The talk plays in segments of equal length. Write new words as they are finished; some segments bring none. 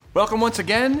Welcome once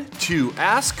again to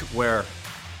Ask, where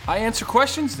I answer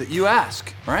questions that you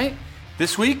ask, right?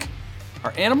 This week,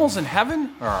 are animals in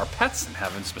heaven, or are pets in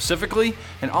heaven specifically?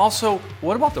 And also,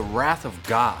 what about the wrath of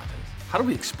God? How do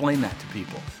we explain that to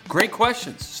people? Great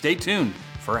questions. Stay tuned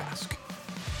for Ask.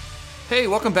 Hey,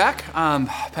 welcome back. I'm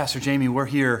Pastor Jamie. We're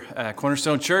here at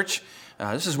Cornerstone Church.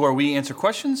 This is where we answer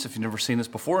questions. If you've never seen this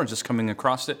before and just coming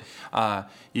across it,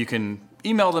 you can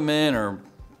email them in or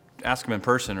ask them in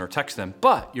person or text them,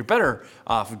 but you're better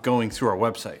off going through our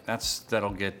website. That'll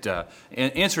get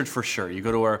answered for sure. You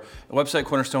go to our website,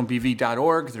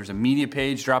 cornerstonebv.org. There's a media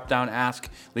page, drop down, ask,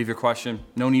 leave your question.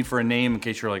 No need for a name in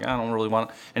case you're like, I don't really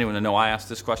want anyone to know I asked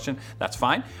this question. That's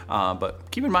fine. But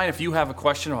keep in mind, if you have a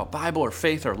question about Bible or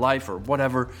faith or life or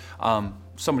whatever,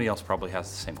 somebody else probably has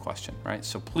the same question, right?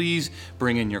 So please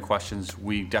bring in your questions.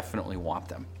 We definitely want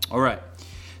them. All right.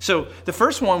 So the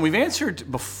first one we've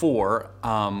answered before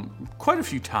quite a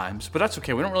few times, but that's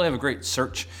okay. We don't really have a great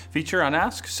search feature on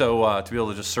Ask, so to be able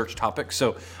to just search topics.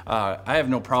 So I have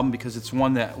no problem because it's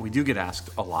one that we do get asked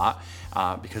a lot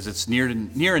because it's near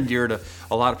and dear to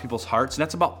a lot of people's hearts, and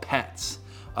that's about pets.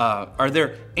 Are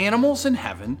there animals in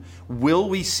heaven? Will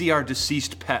we see our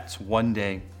deceased pets one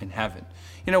day in heaven?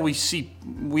 You know,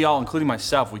 we all, including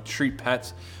myself, we treat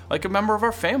pets like a member of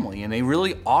our family, and they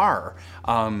really are.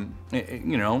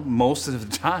 You know, most of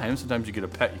the time, sometimes you get a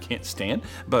pet you can't stand,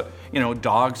 but, you know,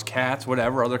 dogs, cats,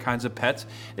 whatever, other kinds of pets,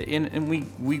 and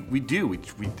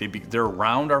they're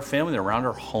around our family, they're around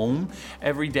our home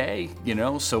every day, you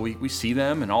know, so we see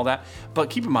them and all that. But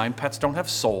keep in mind, pets don't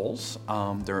have souls.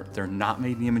 They're not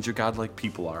made in the image of God like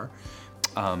people are.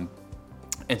 And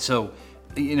so,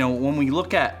 you know, when we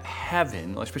look at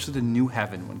heaven, especially the new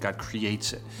heaven, when God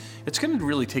creates it, it's going to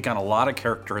really take on a lot of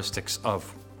characteristics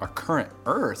of our current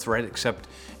earth, right? Except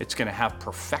it's going to have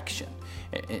perfection.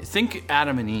 Think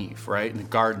Adam and Eve, right? In the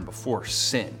garden before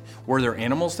sin. Were there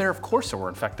animals there? Of course there were.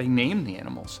 In fact, they named the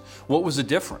animals. What was the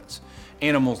difference?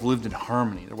 Animals lived in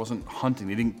harmony. There wasn't hunting.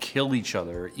 They didn't kill each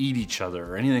other or eat each other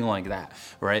or anything like that,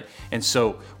 right? And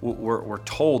so we're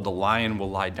told the lion will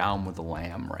lie down with the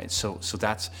lamb, right? So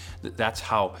that's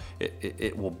how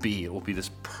it will be. It will be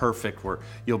this perfect where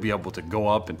you'll be able to go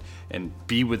up and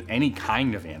be with any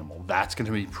kind of animal. That's going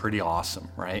to be pretty awesome,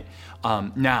 right?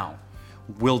 Now,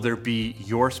 will there be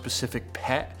your specific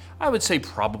pet? I would say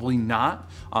probably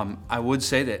not. I would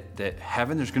say that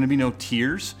heaven, there's going to be no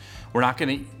tears. We're not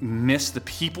going to miss the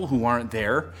people who aren't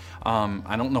there.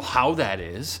 I don't know how that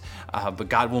is, but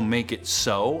God will make it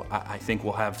so. I think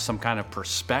we'll have some kind of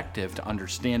perspective to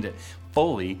understand it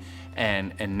fully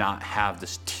and not have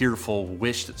this tearful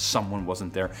wish that someone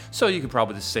wasn't there. So you could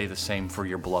probably just say the same for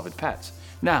your beloved pets.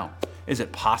 Now, is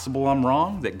it possible I'm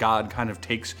wrong, that God kind of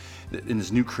takes, in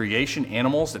his new creation,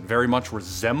 animals that very much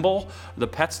resemble the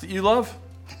pets that you love?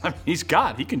 I mean, he's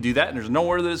God. He can do that, and there's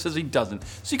nowhere that it says he doesn't.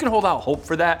 So you can hold out hope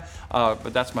for that,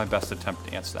 but that's my best attempt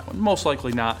to answer that one. Most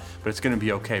likely not, but it's going to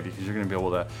be okay because you're going to be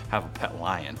able to have a pet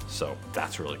lion, so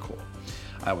that's really cool.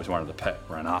 I always wanted a pet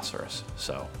rhinoceros,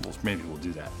 so maybe we'll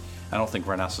do that. I don't think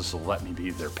rhinoceros will let me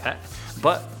be their pet,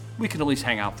 but we can at least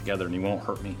hang out together and he won't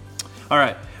hurt me. All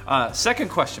right, second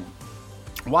question.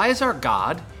 Why is our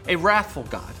God a wrathful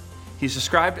God? He's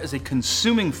described as a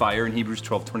consuming fire in Hebrews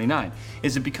 12:29.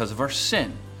 Is it because of our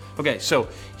sin? Okay, so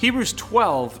Hebrews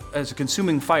 12 as a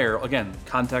consuming fire, again,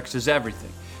 context is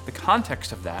everything. The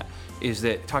context of that is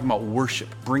that talking about worship,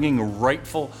 bringing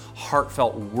rightful,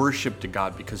 heartfelt worship to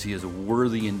God because he is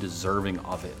worthy and deserving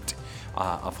of it,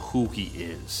 of who he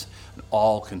is, an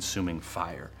all-consuming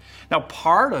fire. Now,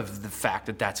 part of the fact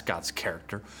that that's God's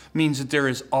character means that there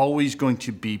is always going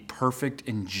to be perfect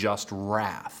and just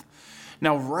wrath.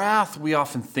 Now, wrath we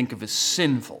often think of as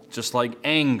sinful, just like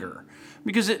anger,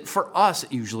 because for us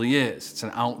it usually is. It's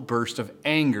an outburst of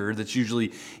anger that's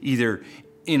usually either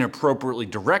inappropriately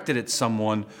directed at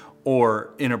someone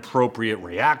or inappropriate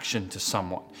reaction to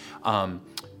someone.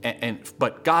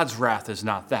 But God's wrath is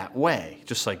not that way,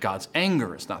 just like God's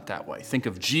anger is not that way. Think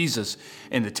of Jesus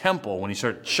in the temple when he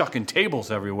started chucking tables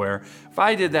everywhere. If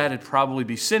I did that, it'd probably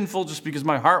be sinful just because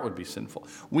my heart would be sinful.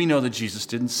 We know that Jesus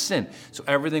didn't sin. So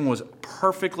everything was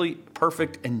perfectly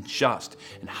perfect and just.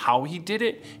 And how he did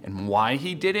it, and why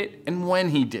he did it, and when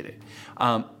he did it.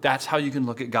 That's how you can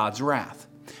look at God's wrath.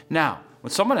 Now, when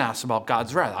someone asks about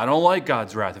God's wrath, I don't like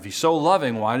God's wrath. If he's so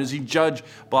loving, why does he judge,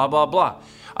 blah, blah, blah.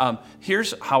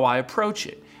 Here's how I approach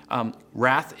it.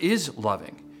 Wrath is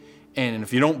loving. And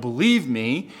if you don't believe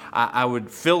me, I would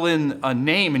fill in a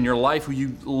name in your life who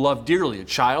you love dearly, a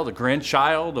child, a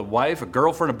grandchild, a wife, a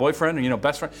girlfriend, a boyfriend, or,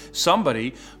 best friend,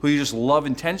 somebody who you just love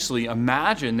intensely.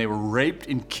 Imagine they were raped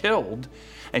and killed,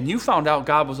 and you found out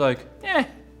God was like, I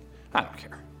don't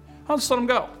care. I'll just let them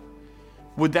go.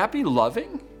 Would that be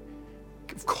loving?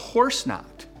 Of course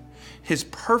not. His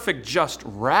perfect just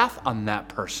wrath on that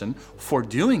person for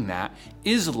doing that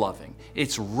is loving.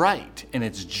 It's right and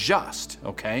it's just,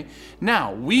 okay?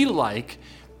 Now, we like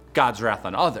God's wrath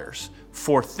on others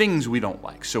for things we don't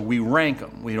like. So we rank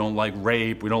them. We don't like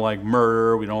rape, we don't like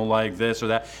murder, we don't like this or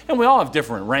that. And we all have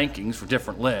different rankings for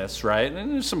different lists, right?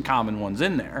 And there's some common ones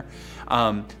in there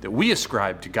that we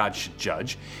ascribe to God should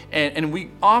judge. And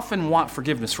we often want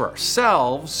forgiveness for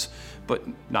ourselves, but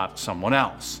not someone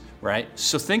else, right?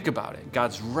 So think about it.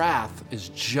 God's wrath is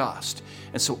just.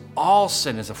 And so all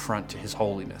sin is affront to his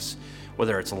holiness.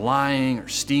 Whether it's lying or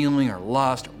stealing or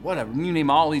lust or whatever, you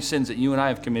name all these sins that you and I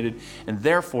have committed, and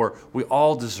therefore we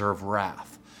all deserve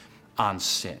wrath on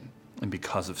sin and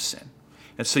because of sin.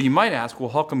 And so you might ask, well,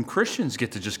 how come Christians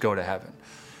get to just go to heaven?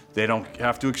 They don't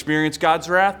have to experience God's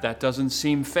wrath? That doesn't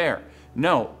seem fair.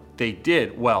 No, they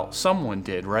did. Well, someone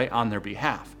did, right, on their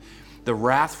behalf. The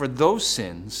wrath for those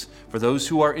sins, for those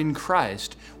who are in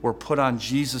Christ, were put on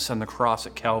Jesus on the cross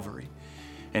at Calvary.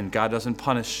 And God doesn't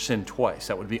punish sin twice.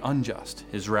 That would be unjust.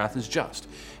 His wrath is just.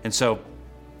 And so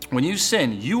when you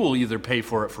sin, you will either pay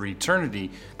for it for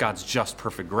eternity, God's just,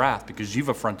 perfect wrath, because you've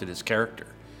affronted his character,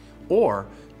 or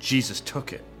Jesus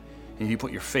took it. And if you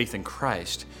put your faith in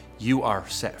Christ, you are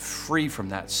set free from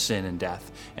that sin and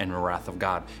death, and the wrath of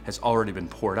God has already been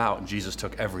poured out, and Jesus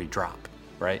took every drop,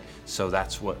 right? So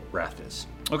that's what wrath is.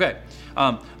 Okay,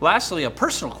 lastly, a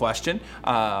personal question,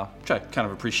 which I kind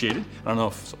of appreciated. I don't know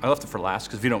if I left it for last,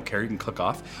 because if you don't care, you can click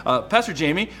off. Pastor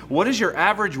Jamie, what is your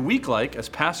average week like as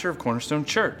pastor of Cornerstone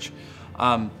Church?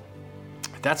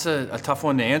 That's a tough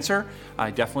one to answer.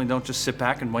 I definitely don't just sit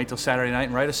back and wait till Saturday night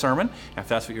and write a sermon, if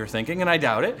that's what you're thinking, and I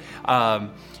doubt it.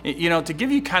 To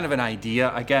give you kind of an idea,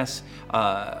 I guess,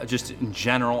 just in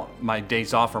general, my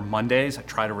days off are Mondays. I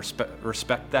try to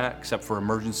respect that, except for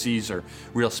emergencies or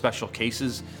real special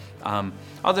cases.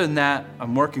 Other than that,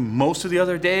 I'm working most of the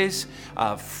other days.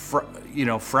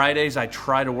 Fridays I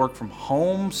try to work from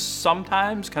home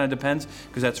sometimes, kind of depends,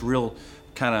 because that's real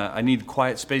I need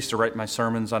quiet space to write my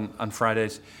sermons on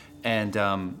Fridays.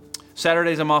 And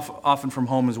Saturdays I'm often from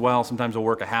home as well. Sometimes I'll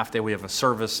work a half day. We have a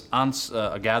service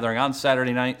a gathering on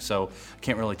Saturday night, so I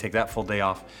can't really take that full day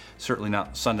off. Certainly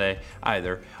not Sunday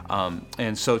either.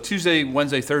 And so Tuesday,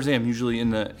 Wednesday, Thursday, I'm usually in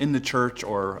the church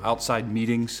or outside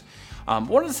meetings.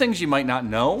 One of the things you might not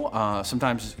know,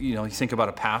 sometimes, you think about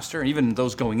a pastor, and even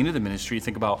those going into the ministry, you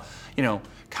think about,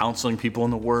 counseling people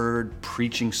in the Word,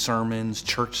 preaching sermons,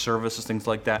 church services, things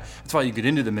like that. That's why you get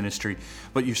into the ministry.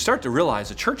 But you start to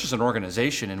realize a church is an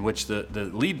organization in which the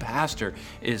lead pastor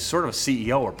is sort of a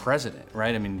CEO or president,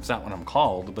 right? I mean, it's not what I'm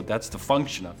called, but that's the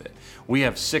function of it. We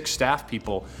have 6 staff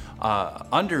people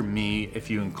under me, if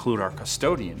you include our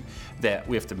custodian, that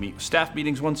we have to meet with staff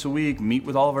meetings once a week, meet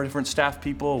with all of our different staff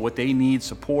people, what they need,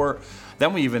 support.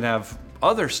 Then we even have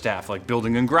other staff like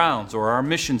building and grounds or our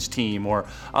missions team or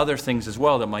other things as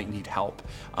well that might need help.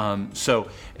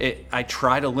 I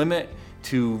try to limit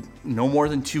to no more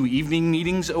than 2 evening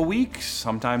meetings a week.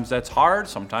 Sometimes that's hard.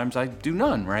 Sometimes I do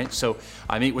none, right? So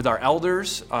I meet with our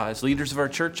elders as leaders of our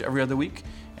church every other week,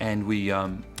 and we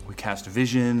cast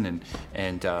vision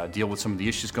and deal with some of the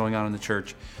issues going on in the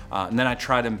church. And then I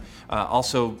try to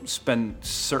also spend a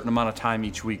certain amount of time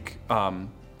each week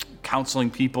counseling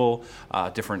people,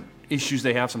 different issues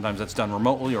they have. Sometimes that's done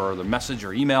remotely or the message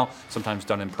or email, sometimes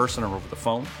done in person or over the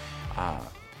phone.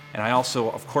 And I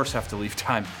also, of course, have to leave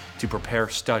time to prepare,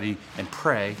 study, and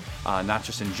pray, not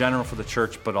just in general for the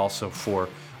church, but also for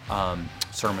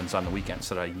sermons on the weekends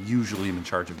that I usually am in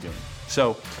charge of doing.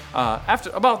 So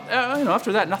after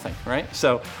that, nothing, right?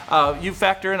 So you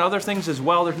factor in other things as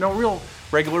well. There's no real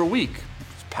regular week.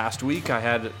 This past week, I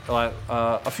had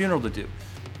a funeral to do.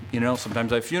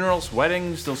 Sometimes I have funerals,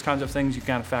 weddings, those kinds of things you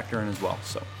kind of factor in as well.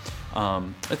 So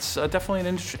it's definitely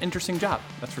an interesting job,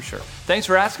 that's for sure. Thanks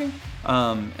for asking,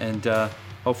 and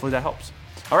hopefully that helps.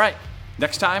 All right,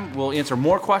 next time we'll answer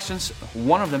more questions.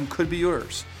 One of them could be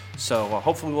yours. So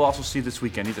hopefully we'll also see you this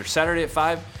weekend, either Saturday at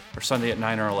 5 or Sunday at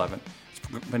 9 or 11.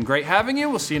 It's been great having you.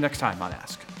 We'll see you next time on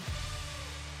Ask.